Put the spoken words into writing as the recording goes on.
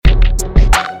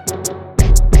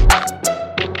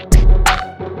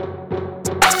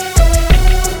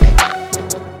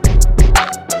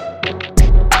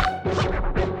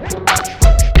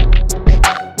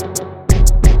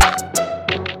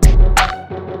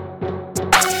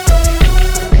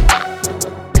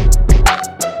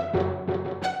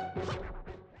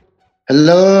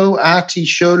Hello, RT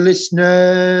Show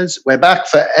listeners. We're back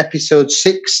for episode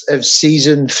 6 of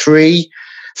season 3,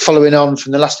 following on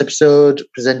from the last episode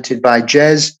presented by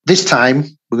Jez. This time,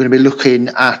 we're going to be looking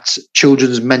at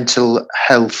children's mental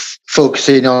health,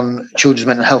 focusing on Children's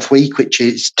Mental Health Week, which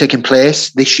is taking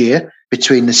place this year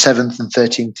between the 7th and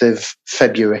 13th of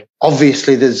February.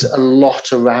 Obviously, there's a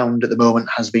lot around at the moment,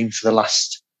 has been for the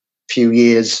last few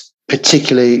years,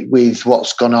 particularly with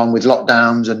what's gone on with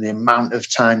lockdowns and the amount of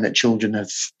time that children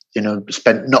have,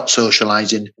 spent not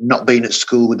socialising, not being at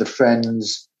school with their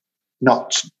friends,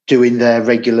 not doing their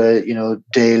regular,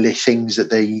 daily things that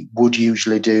they would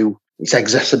usually do. It's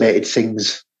exacerbated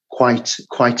things quite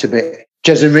a bit.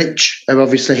 Jez and Rich are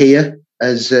obviously here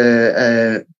as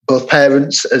both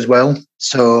parents as well.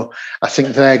 So I think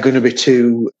they're going to be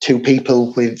two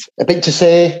people with a bit to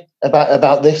say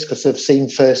about this, because they've seen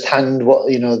firsthand what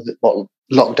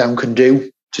lockdown can do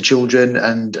to children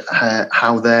and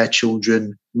how their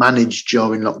children manage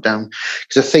during lockdown.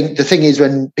 Because I think the thing is,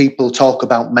 when people talk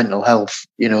about mental health,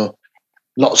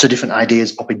 lots of different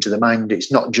ideas pop into the mind.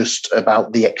 It's not just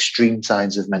about the extreme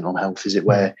sides of mental health, is it?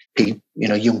 Where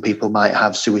young people might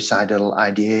have suicidal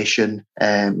ideation,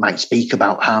 might speak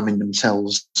about harming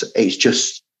themselves.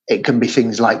 It can be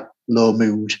things like low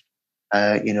mood,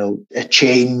 a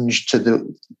change to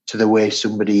the way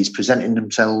somebody is presenting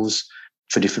themselves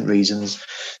for different reasons.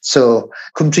 So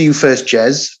come to you first,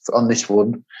 Jez, on this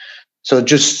one. So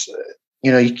just,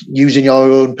 using your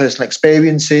own personal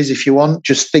experiences, if you want,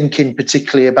 just thinking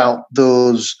particularly about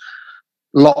those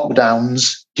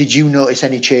lockdowns, did you notice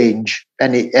any change,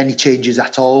 any changes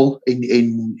at all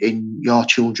in your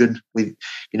children? With,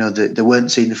 they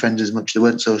weren't seeing the friends as much, they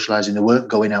weren't socialising, they weren't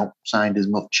going outside as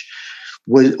much.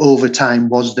 Over time,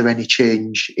 was there any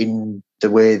change in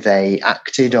the way they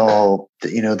acted, or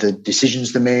the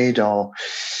decisions they made, or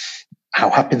how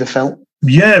happy they felt?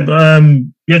 Yeah,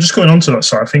 just going on to that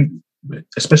side, I think,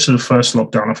 especially the first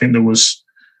lockdown, I think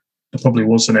there probably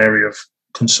was an area of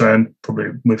concern,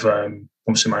 probably with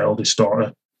obviously my oldest daughter,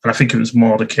 and I think it was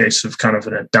more the case of kind of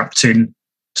an adapting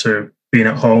to being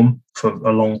at home for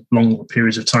a long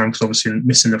periods of time, because obviously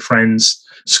missing the friends,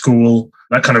 school,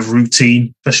 that kind of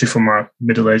routine, especially for my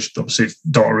middle-aged, obviously,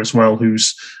 daughter as well,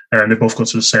 who's they both go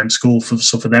to the same school.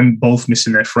 So for them, both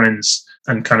missing their friends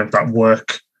and kind of that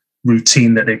work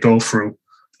routine that they go through,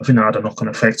 I think that had a knock-on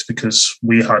effect, because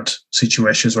we had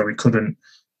situations where we couldn't,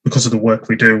 because of the work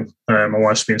we do. My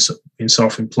wife's being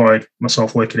self-employed,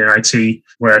 myself working in IT,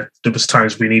 where there was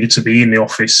times we needed to be in the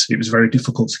office. It was very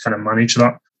difficult to kind of manage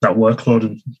that workload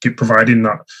and keep providing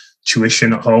that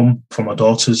tuition at home for my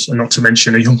daughters, and not to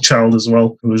mention a young child as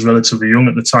well, who was relatively young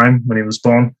at the time when he was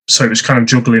born. So it was kind of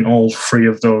juggling all three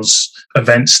of those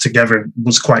events together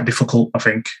was quite difficult, I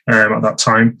think, at that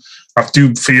time. I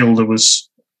do feel there was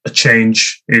a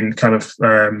change in kind of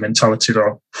mentality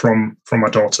though from my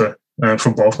daughter,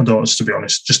 from both my daughters, to be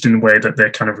honest, just in the way that they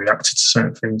kind of reacted to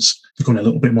certain things, becoming a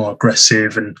little bit more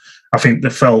aggressive. And I think they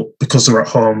felt, because they were at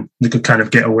home, they could kind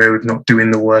of get away with not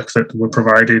doing the work that were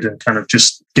provided and kind of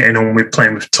just getting on with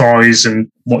playing with toys and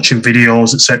watching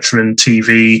videos, etc., and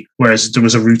TV, whereas there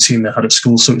was a routine they had at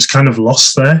school. So it's kind of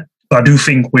lost there. But I do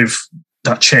think with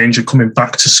that change of coming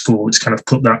back to school, it's kind of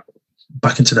put that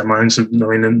back into their minds of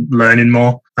knowing and learning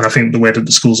more. And I think the way that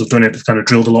the schools have done it, they've kind of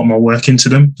drilled a lot more work into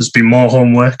them. There's been more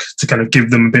homework to kind of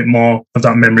give them a bit more of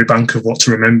that memory bank of what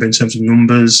to remember in terms of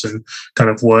numbers and kind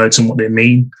of words and what they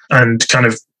mean, and kind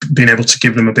of being able to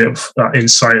give them a bit of that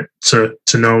insight to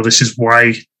know this is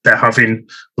why they're having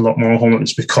a lot more homework.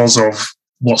 It's because of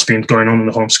what's been going on in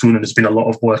the homeschooling. There's been a lot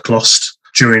of work lost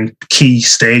during key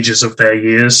stages of their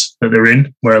years that they're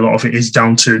in, where a lot of it is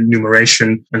down to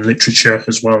numeration and literature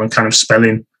as well, and kind of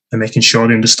spelling and making sure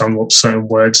they understand what certain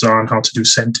words are and how to do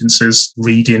sentences,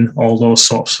 reading, all those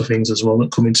sorts of things as well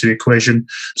that come into the equation.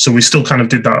 So we still kind of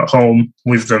did that at home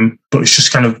with them, but it's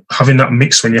just kind of having that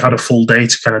mix when you had a full day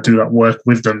to kind of do that work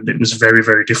with them. It was very,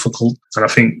 very difficult. And I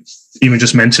think even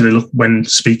just mentally, when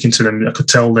speaking to them, I could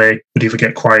tell they would either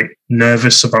get quite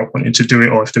nervous about wanting to do it,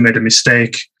 or if they made a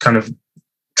mistake, kind of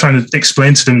trying to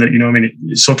explain to them that,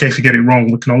 it's okay if you get it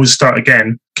wrong, we can always start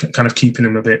again, kind of keeping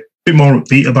them a bit more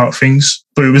upbeat about things.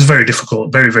 But it was very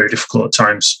difficult, very, very difficult at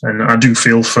times. And I do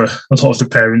feel for a lot of the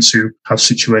parents who have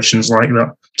situations like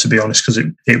that, to be honest, because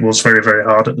it was very, very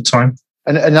hard at the time.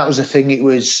 And that was the thing, it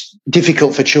was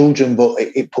difficult for children, but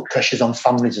it put pressures on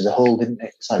families as a whole, didn't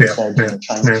it? Like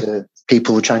I said,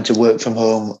 people were trying to work from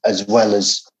home as well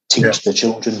as teach the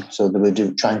children. So they were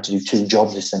trying to do two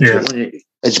jobs, essentially. Yeah.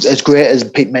 As great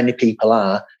as many people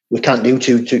are, we can't do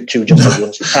two jobs at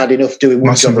once. It's hard enough doing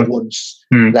one job at once,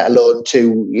 let alone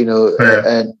two, you know,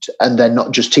 and then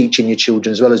not just teaching your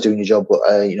children as well as doing your job, but,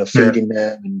 you know, feeding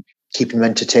them and keeping them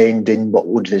entertained in what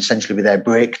would essentially be their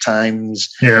break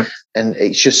times. Yeah. And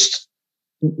it's just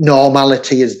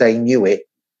normality as they knew it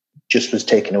just was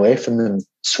taken away from them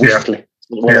swiftly. Yeah.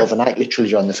 Well, overnight, literally,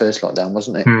 during the first lockdown,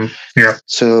 wasn't it? Yeah.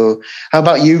 So how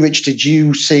about you, Rich? Did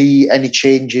you see any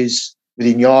changes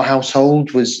within your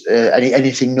household? Was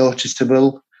anything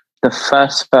noticeable? The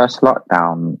first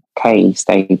lockdown, Katie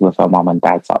stayed with her mum and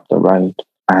dad's up the road,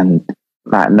 and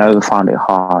like Nova found it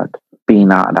hard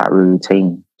being out of that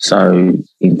routine. So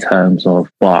in terms of,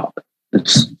 but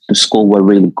the school were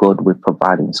really good with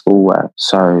providing schoolwork,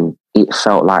 so it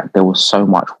felt like there was so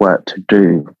much work to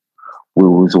do. We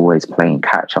was always playing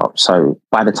catch up. So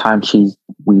by the time she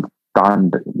was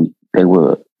going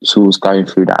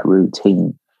through that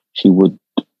routine,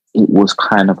 it was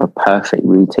kind of a perfect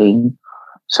routine.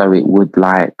 So it would,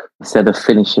 like, instead of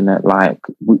finishing it, like,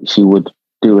 she would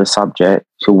do a subject,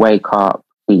 she'll wake up,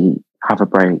 eat, have a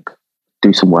break,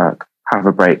 do some work, have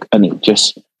a break. And it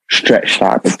just stretched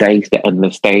out the days, the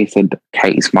endless days. And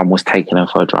Katie's mum was taking her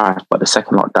for a drive. But the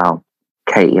second lockdown,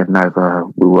 Katie and Nova,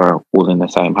 we were all in the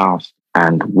same house.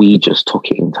 And we just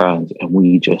took it in turns, and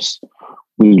we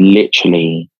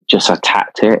literally just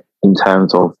attacked it in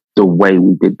terms of the way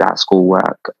we did that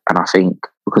schoolwork. And I think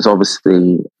because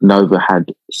obviously Nova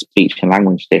had speech and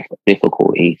language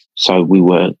difficulties, so we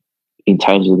were, in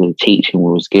terms of the teaching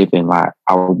we was given, like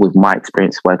with my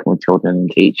experience working with children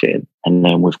and teaching, and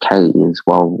then with Katie as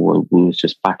well, we was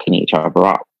just backing each other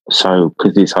up. So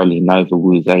because it's only Nova,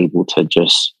 we was able to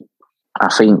just, I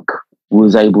think,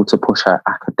 was able to push her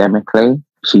academically.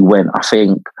 She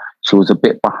was a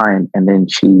bit behind, and then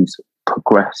she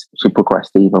progressed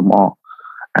even more.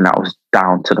 And that was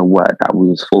down to the work that we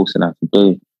was forcing her to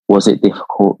do. Was it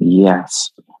difficult?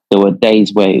 Yes. There were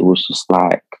days where it was just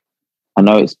like, I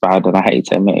know it's bad and I hate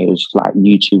to admit it, was just like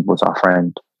YouTube was our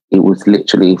friend. It was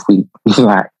literally, if we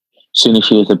like, as soon as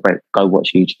she was a break, go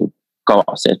watch YouTube, go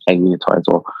upstairs, play with your toys,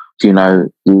 or, you know,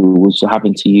 we was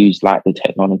having to use like the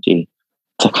technology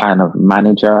to kind of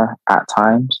manage her at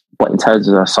times. But in terms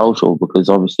of her social, because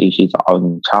obviously she's her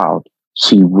only child,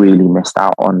 she really missed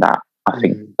out on that. I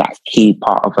think that's key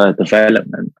part of her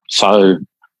development. So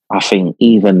I think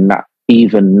even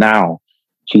now,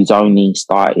 she's only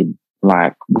started,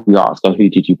 like, we asked her, who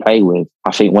did you play with?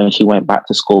 I think when she went back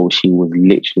to school, she was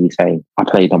literally saying, I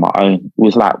played on my own. It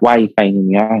was like, why are you playing on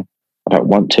your own? I don't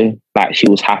want to. Like, she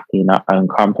was happy in her own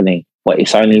company. But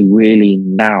it's only really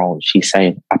now she's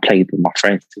saying, I played with my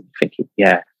friends, and thinking,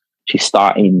 yeah, she's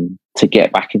starting to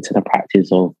get back into the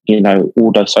practice of, you know,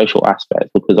 all those social aspects.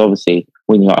 Because obviously,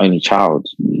 when you're only child,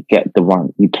 you get the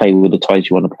one, you play with the toys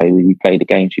you want to play with, you play the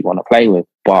games you want to play with.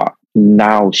 But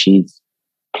now she's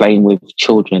playing with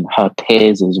children, her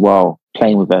peers as well,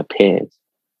 playing with her peers.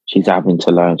 She's having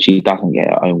to learn. She doesn't get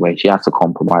her own way. She has to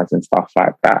compromise and stuff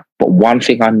like that. But one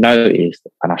thing I noticed,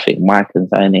 and I think my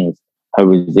concern is, her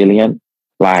resilience.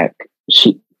 Like,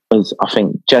 she was, I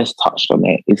think Jez touched on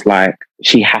it, it's like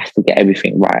she has to get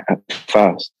everything right at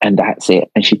first, and that's it.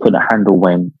 And she couldn't handle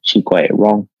when she got it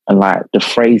wrong. And like, the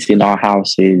phrase in our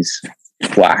house is,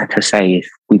 what I had to say is,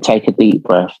 we take a deep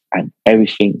breath and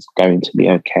everything's going to be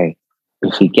okay.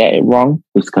 If you get it wrong,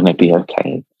 it's going to be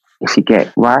okay. If you get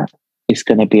it right, it's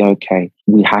going to be okay.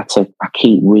 I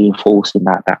keep reinforcing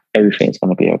that everything's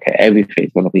going to be okay.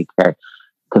 Everything's going to be great.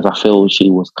 Because I feel she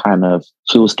was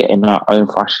getting her own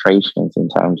frustrations in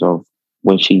terms of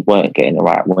when she weren't getting it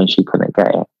right, when she couldn't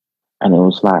get it. And it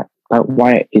was like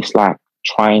why it's like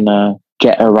trying to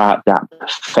get her out that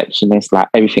perfectionist, like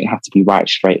everything has to be right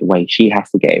straight away. She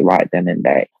has to get it right then and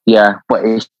there. Yeah, but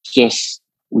it's just,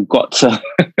 we've got to,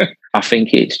 I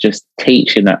think it's just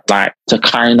teaching it, like, to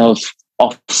kind of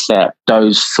offset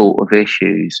those sort of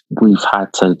issues. We've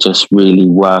had to just really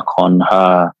work on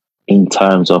her in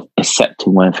terms of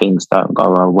accepting when things don't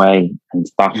go her way and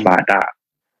stuff like that.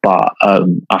 But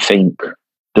I think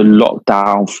the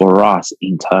lockdown for us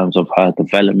in terms of her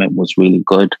development was really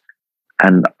good.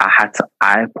 And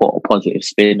I put a positive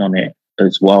spin on it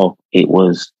as well. It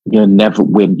was, you're never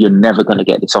going to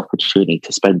get this opportunity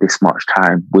to spend this much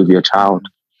time with your child.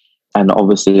 And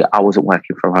obviously I wasn't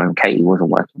working from home. Katie wasn't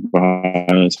working from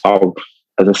home. So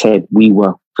as I said, we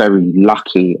were very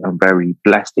lucky and very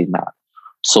blessed in that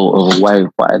sort of a way.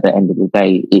 But at the end of the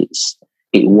day,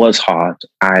 it was hard,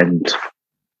 and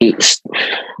it's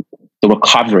the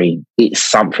recovery. It's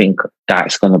something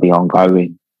that's going to be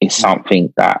ongoing. It's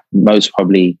something that most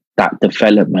probably, that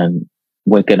development,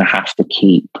 we're going to have to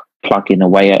keep plugging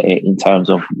away at it in terms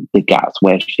of the gaps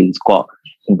where she's got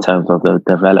in terms of the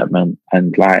development.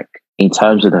 And like in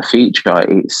terms of the future,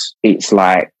 it's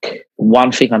like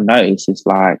one thing I noticed is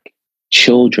like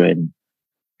children,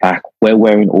 like we're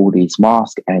wearing all these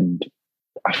masks, and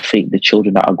I think the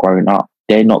children that are growing up,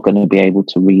 they're not going to be able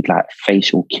to read like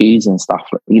facial cues and stuff,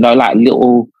 like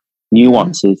little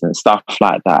nuances and stuff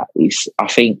like that. I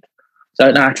think, I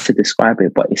don't know how to describe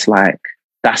it, but it's like,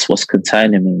 that's what's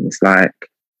concerning me. It's like,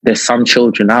 there's some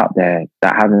children out there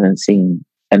that haven't seen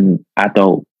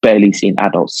barely seen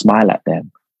adults smile at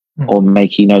them or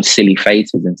make, silly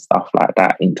faces and stuff like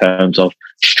that in terms of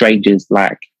strangers.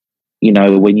 Like,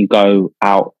 when you go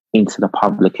out into the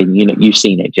public and, you've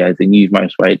seen it, Jez, and you've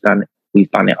most way done it.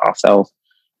 We've done it ourselves,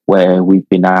 where we've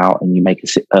been out and you make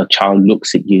a child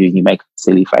looks at you and you make a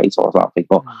silly face or something,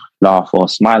 or laugh or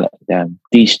smile at them.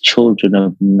 These children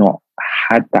have not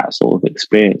had that sort of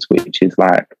experience, which is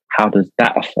like, how does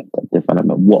that affect their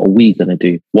development? What are we going to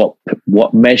do? What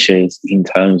measures in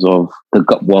terms of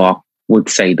I would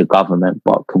say the government,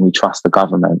 but can we trust the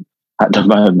government at the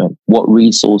moment? What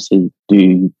resources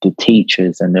do the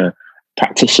teachers and the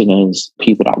practitioners,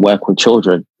 people that work with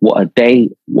children, what are they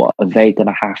going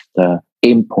to have to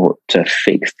input to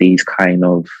fix these kind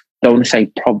of, don't want to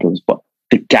say problems, but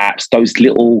the gaps, those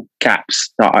little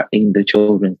gaps that are in the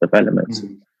children's development.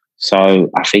 So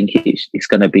I think it's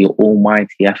going to be an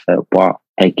almighty effort, but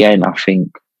again, I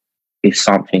think it's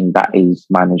something that is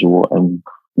manageable and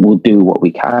we'll do what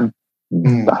we can.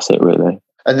 That's it, really.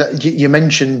 And you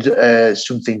mentioned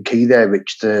something key there,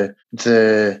 Rich, the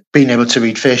being able to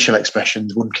read facial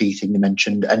expressions, one key thing you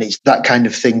mentioned, and it's that kind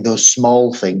of thing, those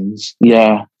small things.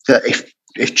 Yeah. That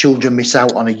if children miss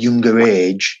out on a younger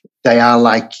age, they are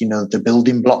like, the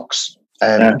building blocks,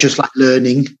 just like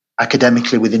learning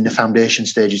academically within the foundation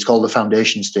stage. It's called the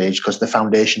foundation stage because the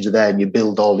foundations are there and you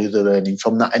build all the other learning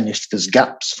from that. And if there's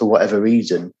gaps for whatever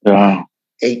reason,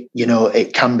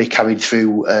 it can be carried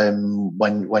through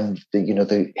when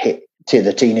they hit to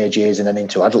the teenage years and then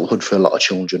into adulthood for a lot of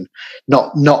children.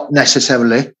 Not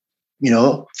necessarily,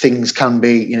 things can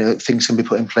be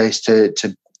put in place to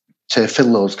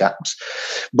fill those gaps,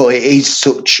 but it is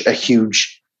such a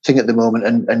huge thing at the moment.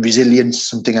 And resilience,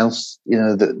 something else,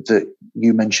 that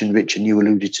you mentioned, Rich, and you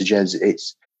alluded to, Jez.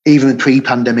 It's even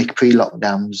pre-pandemic,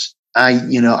 pre-lockdowns.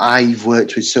 I've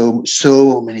worked with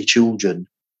so many children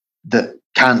that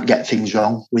can't get things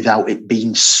wrong without it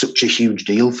being such a huge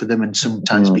deal for them, and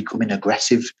sometimes becoming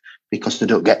aggressive because they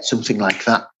don't get something like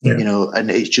that,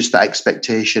 and it's just that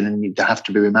expectation, and they have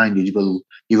to be reminded, well,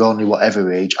 you're only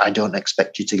whatever age, I don't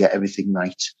expect you to get everything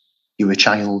right. You're a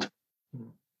child.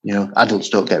 Adults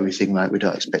don't get everything right, we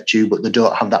don't expect you, but they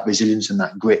don't have that resilience and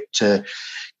that grit to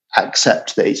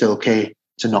accept that it's okay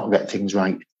to not get things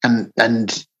right.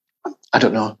 And I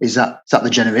don't know, is that the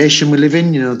generation we live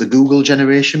in, the Google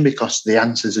generation, because the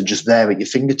answers are just there at your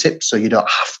fingertips, so you don't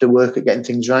have to work at getting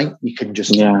things right. You can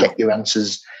just get your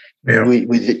answers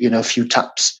with a few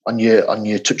taps on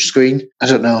your touch screen. I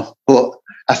don't know, but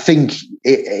I think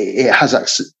it has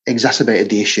exacerbated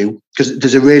the issue, because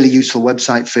there's a really useful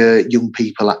website for young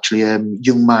people, actually,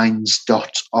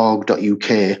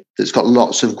 youngminds.org.uk, that's got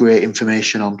lots of great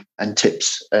information on and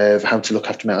tips of how to look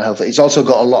after mental health. It's also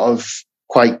got a lot of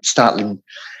quite startling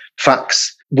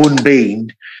facts. One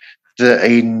being that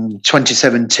in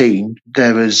 2017,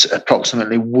 there was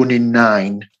approximately 1 in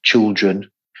 9 children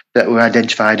that were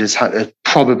identified as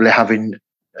probably having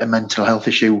a mental health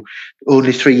issue.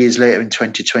 Only 3 years later, in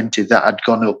 2020, that had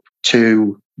gone up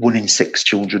to 1 in 6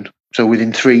 children. So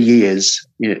within 3 years,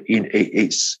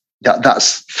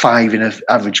 that's 5 in an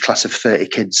average class of 30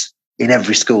 kids in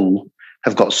every school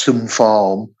have got some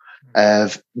form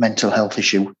of mental health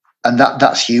issue. And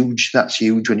that's huge. That's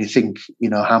huge when you think,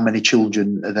 how many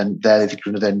children are then there, they're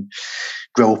going to then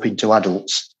grow up into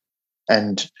adults.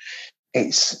 And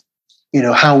it's,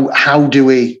 how do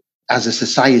we, as a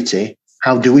society,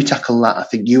 how do we tackle that? I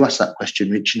think you asked that question,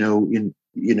 Rich. How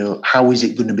is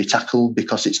it going to be tackled?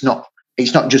 Because it's not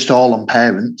just all on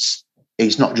parents.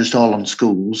 It's not just all on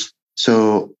schools.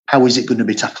 So how is it going to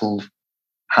be tackled?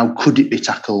 How could it be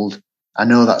tackled? I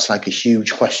know that's like a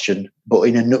huge question, but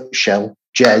in a nutshell,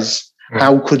 Jez,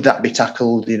 how could that be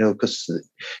tackled? Because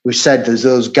we said there's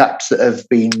those gaps that have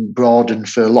been broadened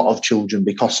for a lot of children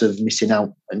because of missing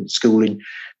out on schooling.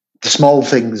 The small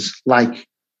things, like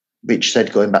Rich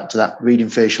said, going back to that, reading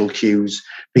facial cues,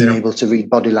 being able to read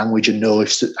body language and know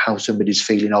how somebody's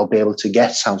feeling, or be able to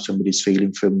guess how somebody's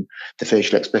feeling from the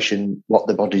facial expression, what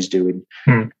the body's doing,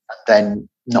 and then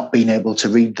not being able to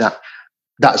read that.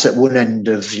 That's at one end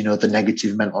of, the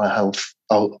negative mental health,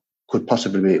 or could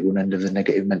possibly be at one end of the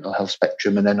negative mental health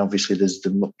spectrum. And then obviously there's the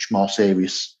much more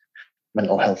serious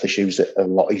mental health issues that a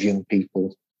lot of young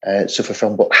people suffer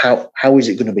from. But how is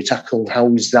it going to be tackled?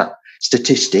 How is that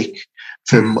statistic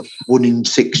from 1 in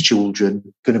 6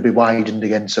 children going to be widened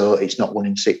again? So it's not 1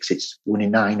 in 6, it's 1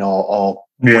 in 9 or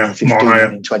 1 in 15,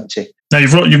 1 in 20. Now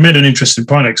you've made an interesting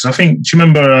point, because I think, do you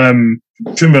remember?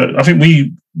 I think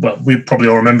we probably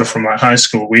all remember from like high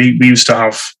school. We used to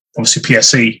have obviously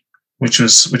PSE,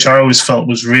 which I always felt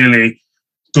was really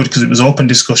good because it was open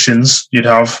discussions you'd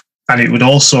have, and it would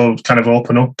also kind of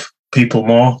open up people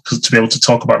more to be able to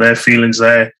talk about their feelings,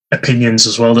 their opinions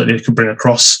as well that they could bring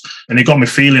across. And it got me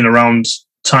feeling around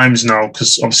times now,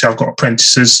 because obviously I've got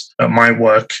apprentices at my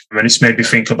work, and it's made me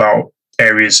think about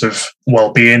areas of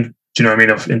well-being. Do you know what I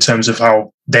mean? In terms of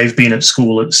how they've been at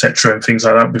school, etc., and things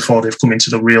like that before they've come into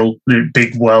the real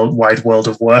big wide world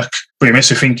of work. But it makes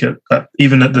me think that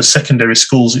even at the secondary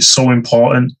schools, it's so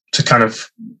important to kind of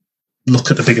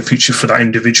look at the bigger picture for that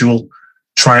individual.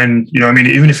 Try and, you know what I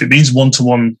mean, even if it means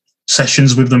one-to-one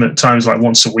sessions with them at times, like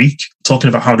once a week, talking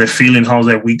about how they're feeling, how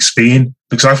their week's been,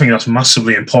 because I think that's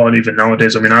massively important even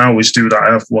nowadays. I mean, I always do that.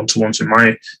 I have one-to-ones with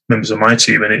my members of my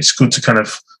team, and it's good to kind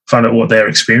of find out what their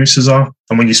experiences are.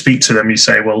 And when you speak to them, you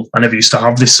say, well, I never used to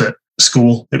have this at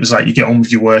school. It was like you get on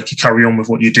with your work, you carry on with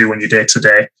what you do on your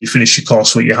day-to-day, you finish your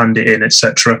coursework, you hand it in,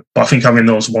 etc. But I think having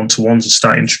those one-to-ones and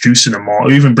start introducing them more,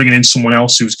 or even bringing in someone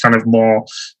else who's kind of more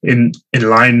in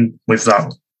line with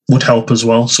that, would help as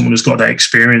well. Someone who's got that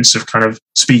experience of kind of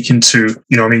speaking to,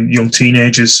 you know, I mean, young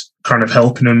teenagers, kind of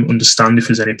helping them understand if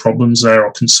there's any problems there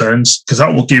or concerns, because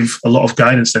that will give a lot of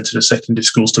guidance then to the secondary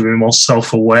schools to be more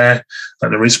self-aware that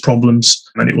there is problems,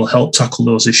 and it will help tackle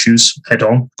those issues head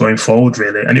on going forward,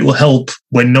 really. And it will help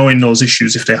when knowing those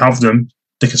issues, if they have them,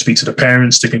 they can speak to the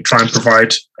parents, they can try and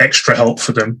provide extra help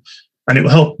for them, and it will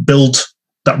help build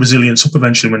that resilience up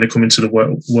eventually when they come into the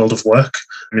world of work,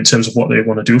 in terms of what they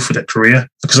want to do for their career.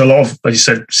 Because a lot of, as you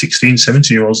said, 16,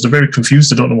 17-year-olds, they're very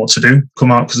confused. They don't know what to do,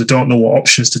 come out because they don't know what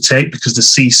options to take, because they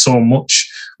see so much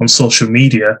on social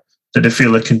media that they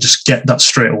feel they can just get that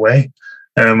straight away.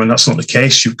 And that's not the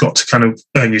case. You've got to kind of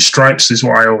earn your stripes, is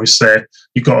what I always say.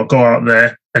 You've got to go out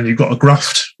there and you've got to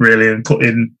graft, really, and put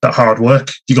in that hard work.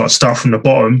 You've got to start from the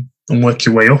bottom and work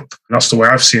your way up. And that's the way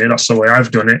I've seen it. That's the way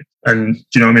I've done it. And,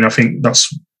 you know what I mean? I think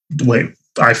that's the way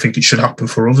I think it should happen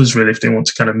for others, really, if they want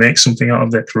to kind of make something out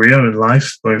of their career and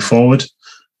life going forward.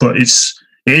 But it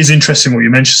is interesting what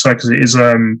you mentioned, Si, because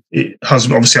it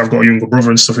has, obviously I've got a younger brother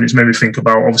and stuff, and it's made me think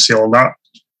about obviously all that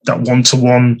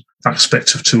one-to-one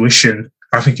aspect of tuition.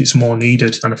 I think it's more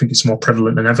needed, and I think it's more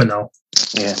prevalent than ever now.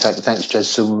 Yeah, thanks,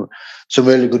 Jez. Some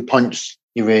really good points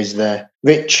you raised there.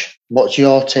 Rich, what's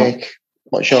your take?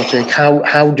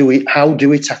 How do we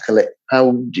tackle it?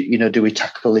 How do we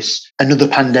tackle this another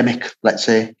pandemic? Let's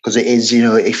say, because it is,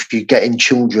 if you're getting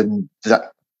children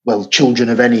children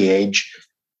of any age,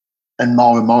 and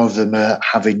more of them are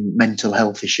having mental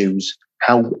health issues.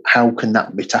 How can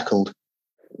that be tackled?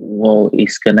 Well,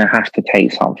 it's going to have to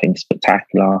take something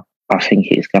spectacular. I think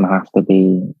it's going to have to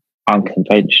be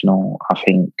unconventional. I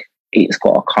think it's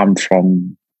got to come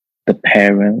from the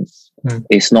parents.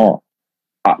 It's not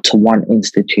up to one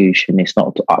institution. It's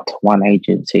not up to one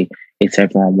agency. It's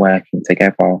everyone working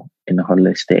together in a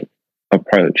holistic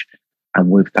approach and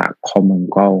with that common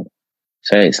goal.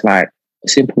 So it's like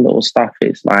simple little stuff.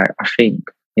 It's like, I think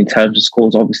in terms of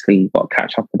schools, obviously you've got to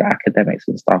catch up with the academics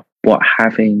and stuff, but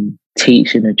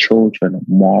teaching the children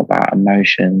more about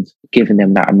emotions, giving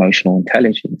them that emotional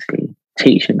intelligence,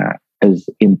 teaching that as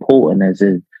important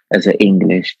as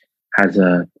English, as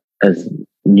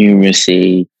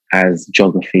numeracy, as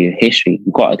geography and history.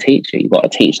 You've got to teach it. You've got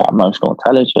to teach that emotional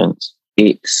intelligence.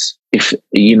 It's, if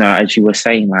as you were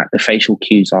saying, like the facial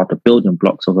cues are the building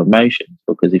blocks of emotions,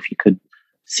 because if you could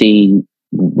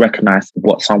recognize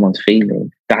what someone's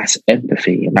feeling, that's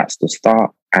empathy, and that's the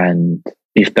start. And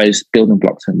if those building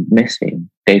blocks are missing,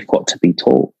 they've got to be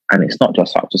taught. And it's not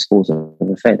just up to schools, as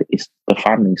I said, it's the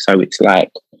family. So it's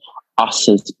like us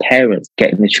as parents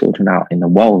getting the children out in the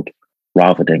world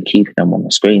rather than keeping them on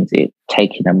the screens,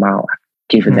 taking them out,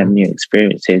 giving them new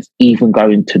experiences, even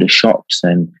going to the shops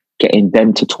and getting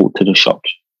them to talk to the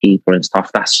shopkeeper and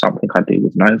stuff. That's something I do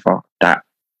with Nova, that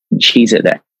she's at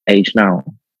that age now.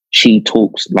 She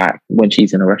talks like when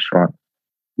she's in a restaurant,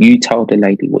 you tell the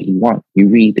lady what you want. You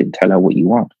read and tell her what you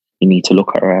want. You need to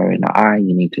look at her in the eye.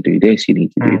 You need to do this. You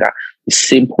need to do that. It's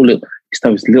simple. It's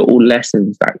those little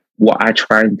lessons that what I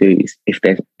try and do is, if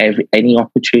there's any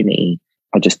opportunity,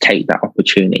 I just take that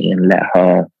opportunity and let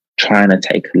her try and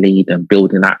take a lead and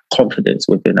building that confidence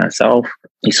within herself.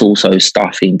 It's also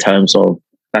stuff in terms of,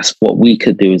 that's what we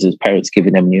could do as parents,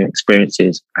 giving them new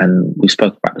experiences. And we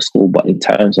spoke about the school, but in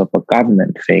terms of a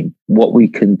government thing, what we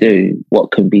can do,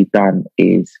 what can be done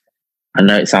is I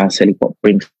know it sounds silly, but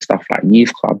bring stuff like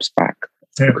youth clubs back.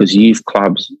 Yeah. Because youth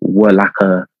clubs were like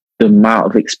the amount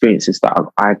of experiences that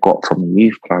I got from a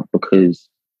youth club, because,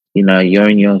 you know, you're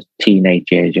in your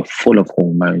teenage years, you're full of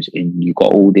hormones, and you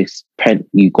got all these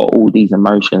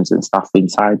emotions and stuff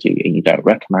inside you, and you don't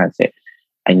recognize it,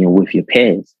 and you're with your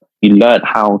peers. You learn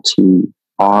how to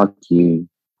argue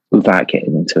without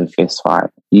getting into a fist fight.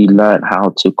 You learn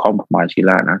how to compromise. You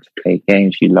learn how to play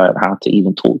games. You learn how to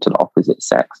even talk to the opposite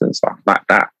sex and stuff like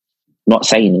that. Not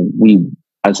saying we,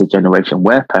 as a generation,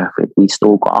 we're perfect. We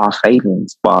still got our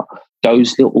failings, but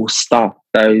those little stuff,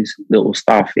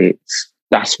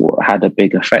 that's what had a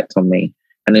big effect on me.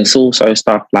 And it's also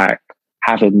stuff like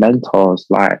having mentors.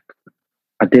 Like,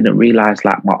 I didn't realize,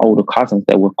 like, my older cousins,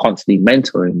 they were constantly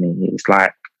mentoring me. It's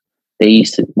like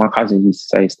my cousins used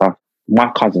to say stuff.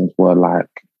 My cousins were like,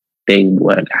 they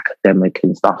weren't academic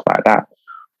and stuff like that,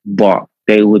 but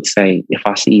they would say, if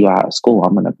I see you out of school,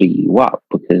 I'm going to beat you up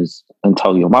and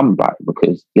tell your mum about it,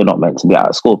 because you're not meant to be out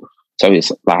of school. So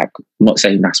it's like, I'm not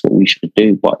saying that's what we should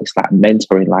do, but it's like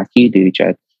mentoring, like you do,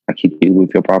 Jed, like you do with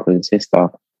your brother and sister,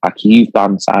 like you've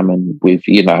done, Simon, with,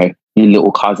 you know, your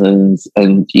little cousins,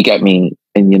 and you get me,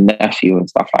 and your nephew and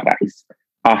stuff like that. It's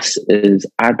us as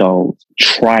adults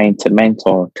trying to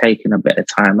mentor, taking a bit of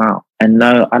time out. And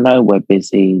no, I know we're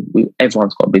busy.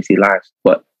 Everyone's got busy lives,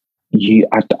 but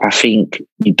I think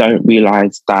you don't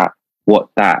realize that what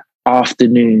that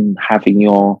afternoon, having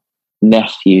your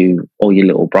nephew or your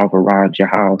little brother around your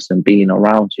house and being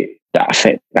around you, that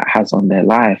effect that has on their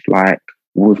life. Like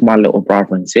with my little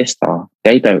brother and sister,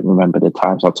 they don't remember the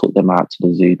times I took them out to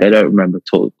the zoo. They don't remember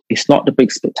it's not the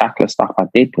big spectacular stuff I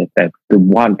did with them.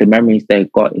 The memories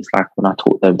they've got is like when I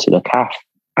took them to the cafe,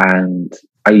 and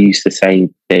I used to say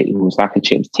that it was like a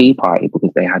chimps tea party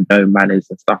because they had no manners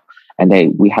and stuff. And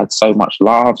we had so much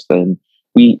laughs and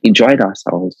we enjoyed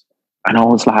ourselves. And I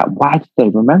was like, why did they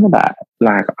remember that?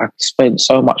 Like, I spent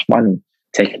so much money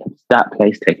taking them to that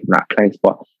place, taking that place.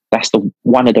 But that's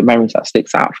one of the memories that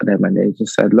sticks out for them. And they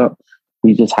just said, look,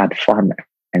 we just had fun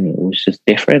and it was just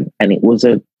different. And it was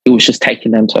just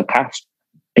taking them to a cafe.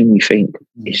 And you think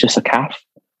it's just a cafe.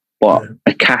 But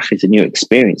a cafe is a new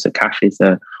experience. A cafe is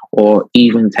or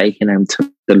even taking them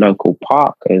to the local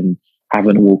park and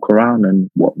having a walk around. And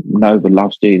what Nova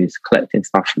loves doing is collecting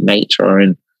stuff from nature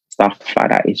and stuff like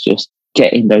that. It's just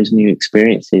getting those new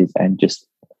experiences and just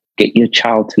get your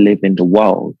child to live in the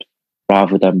world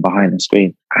rather than behind the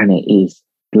screen. And it is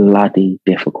bloody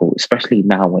difficult, especially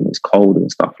now when it's cold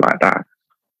and stuff like that.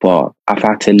 But I've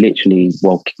had to literally,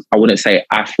 well, I wouldn't say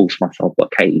I forced myself,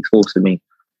 but Katie's forcing me.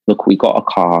 Look, we got a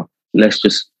car. Let's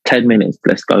just 10 minutes.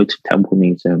 Let's go to Temple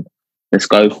Museum. Let's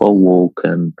go for a walk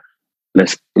and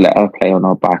let's let her play on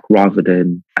our bike rather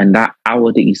than, and that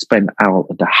hour that you spend out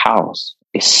of the house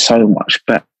is so much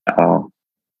better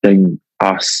than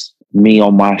me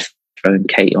on my phone,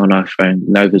 Katie on her phone,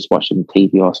 Nova's watching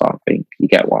TV or something. You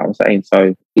get what I'm saying?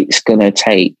 So it's going to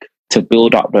take, to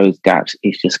build up those gaps,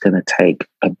 it's just going to take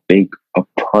a big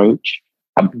approach.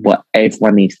 But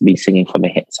everyone needs to be singing from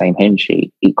the same hymn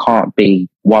sheet. It can't be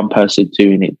one person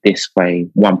doing it this way,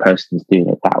 one person's doing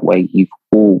it that way.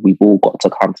 We've all got to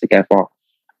come together.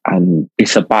 And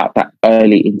it's about that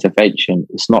early intervention.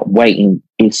 It's not waiting.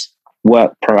 It's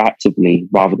work proactively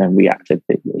rather than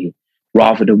reactively.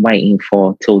 Rather than waiting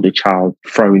till the child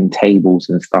throwing tables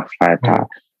and stuff like that.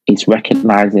 It's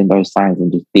recognizing those signs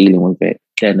and just dealing with it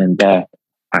then and there,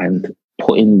 and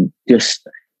putting just,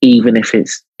 even if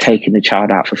it's taking the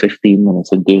child out for 15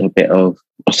 minutes and doing a bit of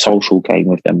a social game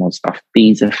with them and stuff.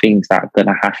 These are things that are going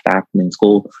to have to happen in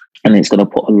school, and it's going to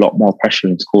put a lot more pressure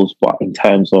in schools. But in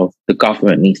terms of the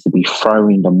government needs to be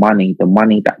throwing the money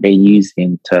that they're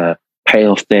using to pay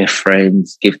off their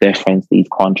friends, give their friends these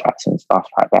contracts and stuff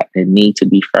like that. They need to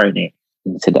be throwing it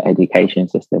into the education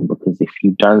system, because if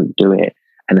you don't do it,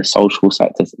 and the social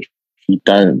sectors, if you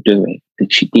don't do it,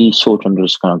 these children are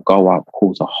just going to go up,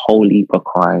 cause a whole heap of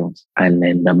crimes, and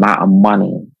then the amount of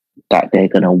money that they're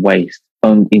going to waste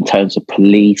in terms of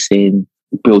policing,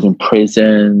 building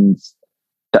prisons,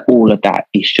 that all of that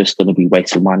is just going to be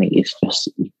wasted money. It's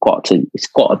got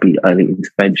to be early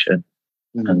intervention.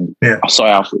 And I'm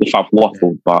sorry if I've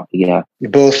waffled, but yeah. You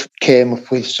both came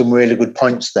up with some really good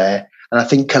points there. And I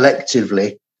think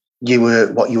collectively,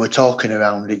 what you were talking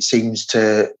around, it seems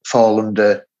to fall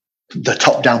under the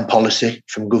top-down policy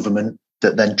from government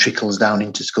that then trickles down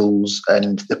into schools,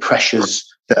 and the pressures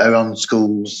that are on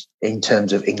schools in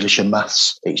terms of English and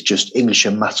maths. It's just English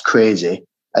and maths crazy.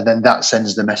 And then that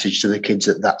sends the message to the kids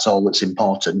that that's all that's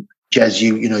important. Jez,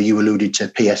 you alluded to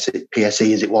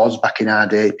PSE as it was back in our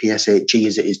day, PSHE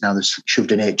as it is now. There's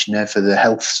shoved an H in there for the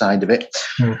health side of it.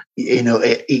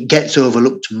 It gets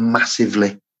overlooked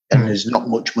massively, and there's not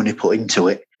much money put into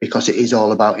it because it is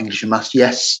all about English and maths.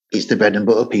 Yes, it's the bread and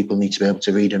butter. People need to be able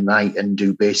to read and write and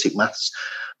do basic maths,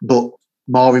 but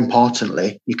more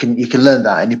importantly, you can learn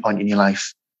that at any point in your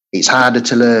life. It's harder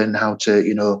to learn how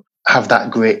to have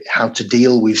how to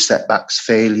deal with setbacks,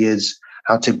 failures,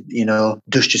 how to,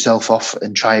 dust yourself off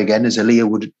and try again, as Aaliyah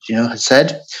would, has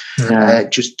said. Yeah.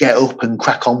 Just get up and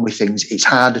crack on with things. It's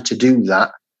harder to do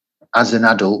that as an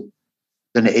adult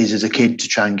than it is as a kid, to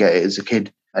try and get it as a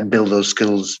kid and build those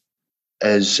skills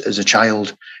as a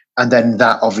child. And then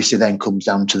that obviously then comes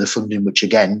down to the funding, which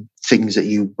again, things that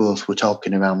you both were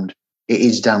talking around,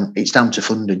 it's down to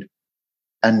funding.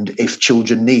 And if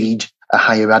children need a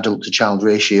higher adult to child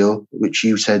ratio, which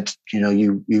you said,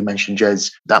 you mentioned, Jez,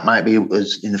 that might be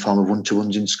as in the form of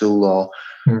one-to-ones in school, or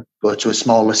go to a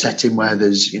smaller setting where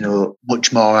there's,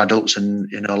 much more adults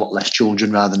and, a lot less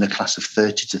children, rather than a class of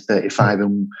 30 to 35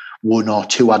 and 1 or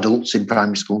 2 adults in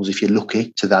primary schools, if you're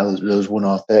lucky, to those 1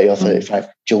 or 30 or 35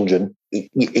 children.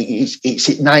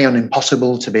 It's nigh on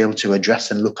impossible to be able to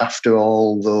address and look after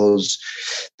all those,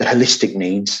 the holistic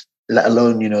needs, let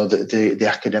alone, the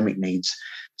academic needs.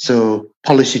 So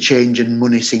policy change and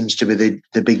money seems to be the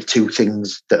big two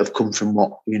things that have come from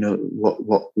what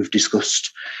we've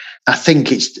discussed. I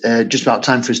think it's just about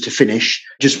time for us to finish.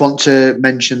 Just want to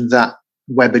mention that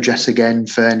web address again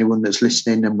for anyone that's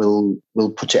listening, and we'll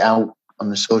put it out on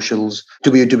the socials,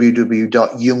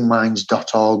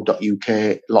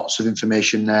 www.youngminds.org.uk. Lots of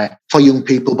information there for young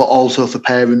people, but also for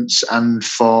parents and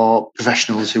for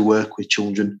professionals who work with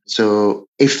children. So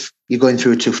if you're going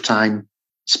through a tough time,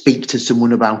 speak to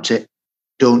someone about it.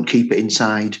 Don't keep it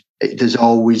inside. There's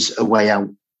always a way out.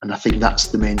 And I think that's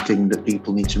the main thing that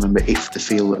people need to remember if they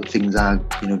feel that things are,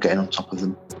 getting on top of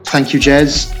them. Thank you,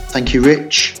 Jez. Thank you,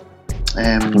 Rich.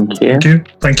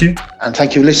 Thank you. And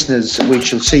thank you, listeners. We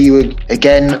shall see you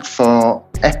again for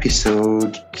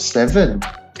episode 7.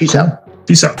 Peace out.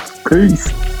 Peace out.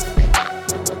 Peace.